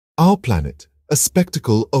Our planet, a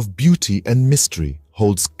spectacle of beauty and mystery,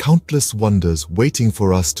 holds countless wonders waiting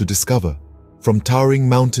for us to discover. From towering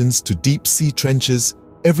mountains to deep-sea trenches,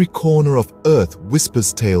 every corner of Earth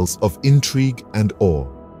whispers tales of intrigue and awe.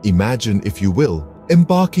 Imagine, if you will,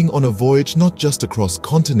 embarking on a voyage not just across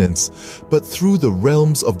continents, but through the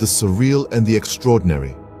realms of the surreal and the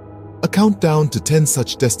extraordinary. A countdown to 10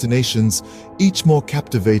 such destinations, each more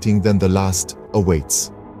captivating than the last,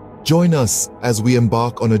 awaits. Join us as we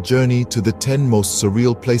embark on a journey to the 10 most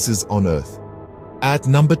surreal places on Earth. At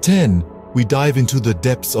number 10, we dive into the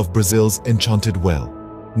depths of Brazil's enchanted well.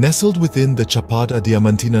 Nestled within the Chapada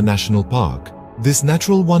Diamantina National Park, this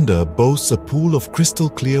natural wonder boasts a pool of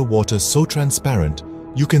crystal-clear water so transparent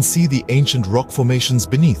you can see the ancient rock formations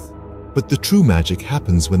beneath. But the true magic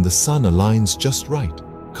happens when the sun aligns just right,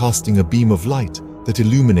 casting a beam of light that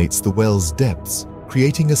illuminates the well's depths,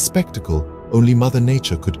 creating a spectacle only Mother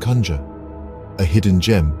Nature could conjure. A hidden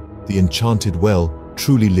gem, the enchanted well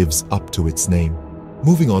truly lives up to its name.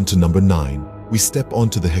 Moving on to number 9, we step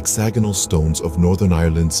onto the hexagonal stones of Northern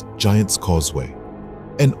Ireland's Giant's Causeway.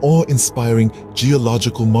 An awe-inspiring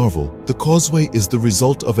geological marvel, the causeway is the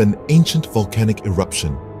result of an ancient volcanic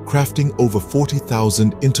eruption, crafting over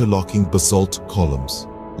 40,000 interlocking basalt columns.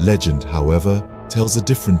 Legend, however, tells a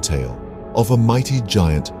different tale of a mighty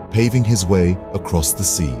giant paving his way across the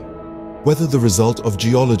sea. Whether the result of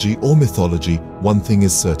geology or mythology, one thing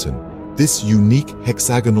is certain: this unique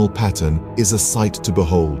hexagonal pattern is a sight to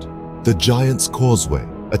behold. The Giant's Causeway,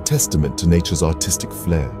 a testament to nature's artistic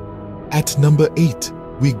flair. At number 8,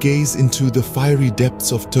 we gaze into the fiery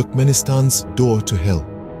depths of Turkmenistan's door to hell.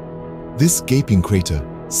 This gaping crater,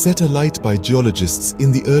 set alight by geologists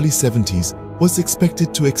in the early 70s, was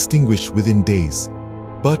expected to extinguish within days.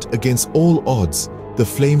 But against all odds, the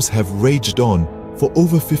flames have raged on for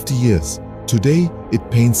over 50 years. Today,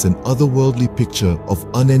 it paints an otherworldly picture of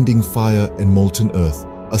unending fire and molten earth,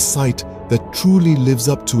 a sight that truly lives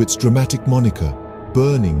up to its dramatic moniker.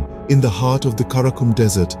 Burning in the heart of the Karakum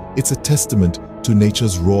Desert, it's a testament to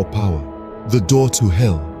nature's raw power. The door to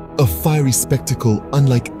hell, a fiery spectacle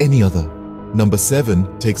unlike any other. Number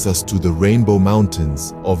 7 takes us to the Rainbow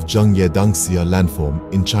Mountains of Zhangye-Dangxia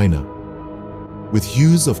landform in China. With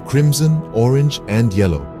hues of crimson, orange, and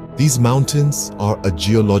yellow, these mountains are a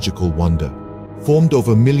geological wonder. Formed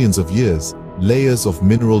over millions of years, layers of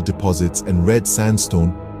mineral deposits and red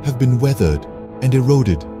sandstone have been weathered and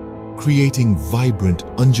eroded, creating vibrant,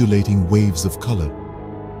 undulating waves of color.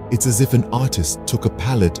 It's as if an artist took a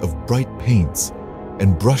palette of bright paints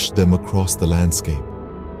and brushed them across the landscape.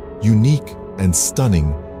 Unique and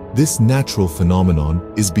stunning, this natural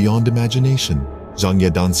phenomenon is beyond imagination.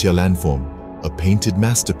 Zhangye-Dangxia landform, a painted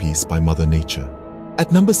masterpiece by Mother Nature.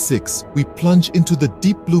 At number 6, we plunge into the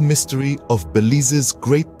deep blue mystery of Belize's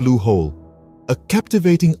Great Blue Hole. A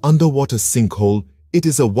captivating underwater sinkhole, it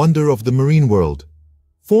is a wonder of the marine world.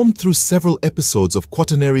 Formed through several episodes of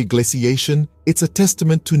quaternary glaciation, it's a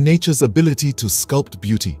testament to nature's ability to sculpt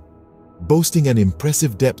beauty. Boasting an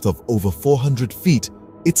impressive depth of over 400 feet,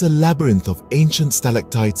 it's a labyrinth of ancient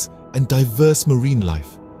stalactites and diverse marine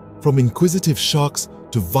life. From inquisitive sharks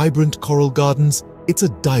to vibrant coral gardens, it's a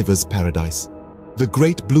diver's paradise. The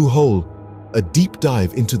Great Blue Hole, a deep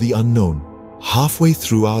dive into the unknown. Halfway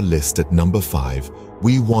through our list at number 5,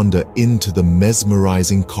 we wander into the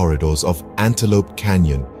mesmerizing corridors of Antelope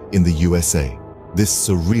Canyon in the USA. This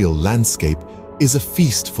surreal landscape is a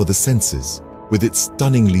feast for the senses, with its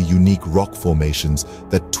stunningly unique rock formations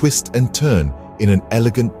that twist and turn in an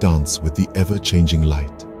elegant dance with the ever-changing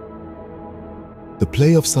light. The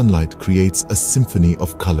play of sunlight creates a symphony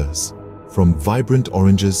of colors, from vibrant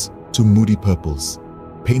oranges to moody purples,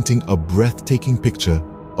 painting a breathtaking picture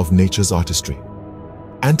of nature's artistry.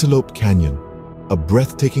 Antelope Canyon, a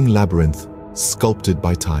breathtaking labyrinth sculpted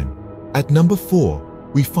by time. At number 4,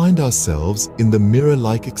 we find ourselves in the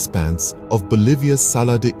mirror-like expanse of Bolivia's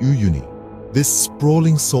Salar de Uyuni. This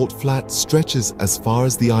sprawling salt flat stretches as far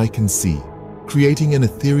as the eye can see, creating an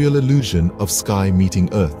ethereal illusion of sky meeting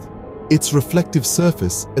earth. Its reflective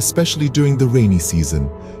surface, especially during the rainy season,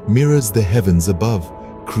 mirrors the heavens above,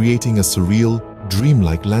 creating a surreal,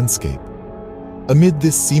 dreamlike landscape. Amid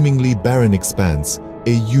this seemingly barren expanse,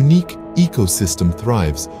 a unique ecosystem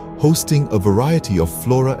thrives, hosting a variety of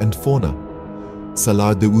flora and fauna.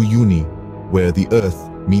 Salar de Uyuni, where the earth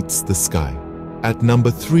meets the sky. At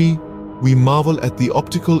number 3, we marvel at the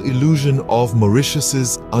optical illusion of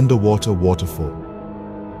Mauritius's underwater waterfall.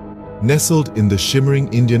 Nestled in the shimmering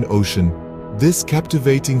Indian Ocean, this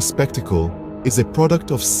captivating spectacle is a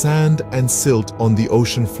product of sand and silt on the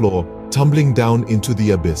ocean floor tumbling down into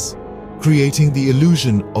the abyss, creating the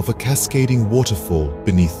illusion of a cascading waterfall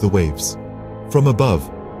beneath the waves. From above,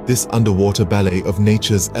 This underwater ballet of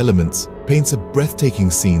nature's elements paints a breathtaking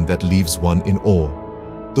scene that leaves one in awe.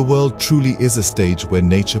 The world truly is a stage where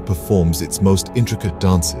nature performs its most intricate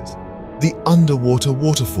dances. The underwater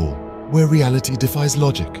waterfall, where reality defies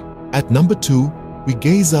logic. At number 2, we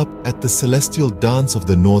gaze up at the celestial dance of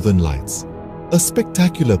the Northern Lights. A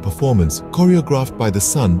spectacular performance choreographed by the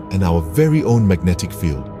sun and our very own magnetic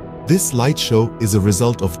field. This light show is a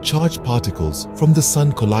result of charged particles from the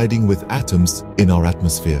sun colliding with atoms in our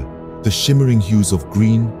atmosphere. The shimmering hues of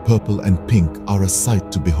green, purple, and pink are a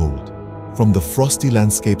sight to behold. From the frosty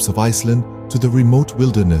landscapes of Iceland to the remote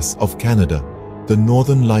wilderness of Canada, the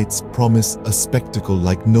Northern Lights promise a spectacle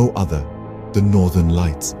like no other. The Northern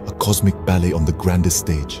Lights, a cosmic ballet on the grandest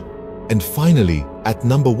stage. And finally, at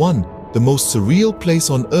number 1, the most surreal place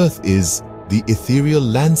on Earth is the ethereal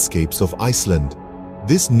landscapes of Iceland.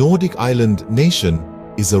 This Nordic island nation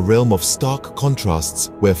is a realm of stark contrasts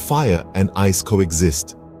where fire and ice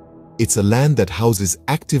coexist. It's a land that houses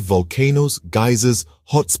active volcanoes, geysers,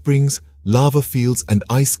 hot springs, lava fields, and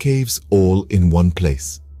ice caves all in one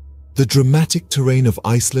place. The dramatic terrain of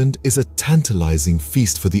Iceland is a tantalizing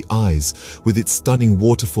feast for the eyes, with its stunning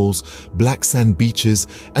waterfalls, black sand beaches,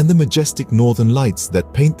 and the majestic northern lights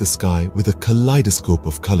that paint the sky with a kaleidoscope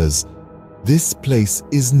of colors. This place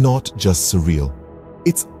is not just surreal,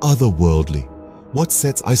 it's otherworldly. What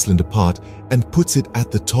sets Iceland apart and puts it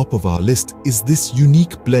at the top of our list is this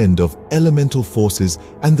unique blend of elemental forces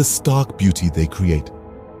and the stark beauty they create.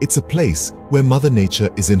 It's a place where Mother Nature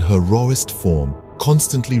is in her rawest form,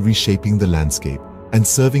 constantly reshaping the landscape and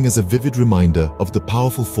serving as a vivid reminder of the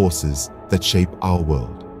powerful forces that shape our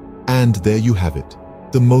world. And there you have it,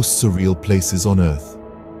 the most surreal places on Earth.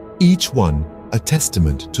 Each one a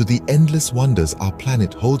testament to the endless wonders our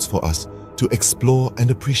planet holds for us to explore and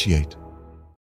appreciate.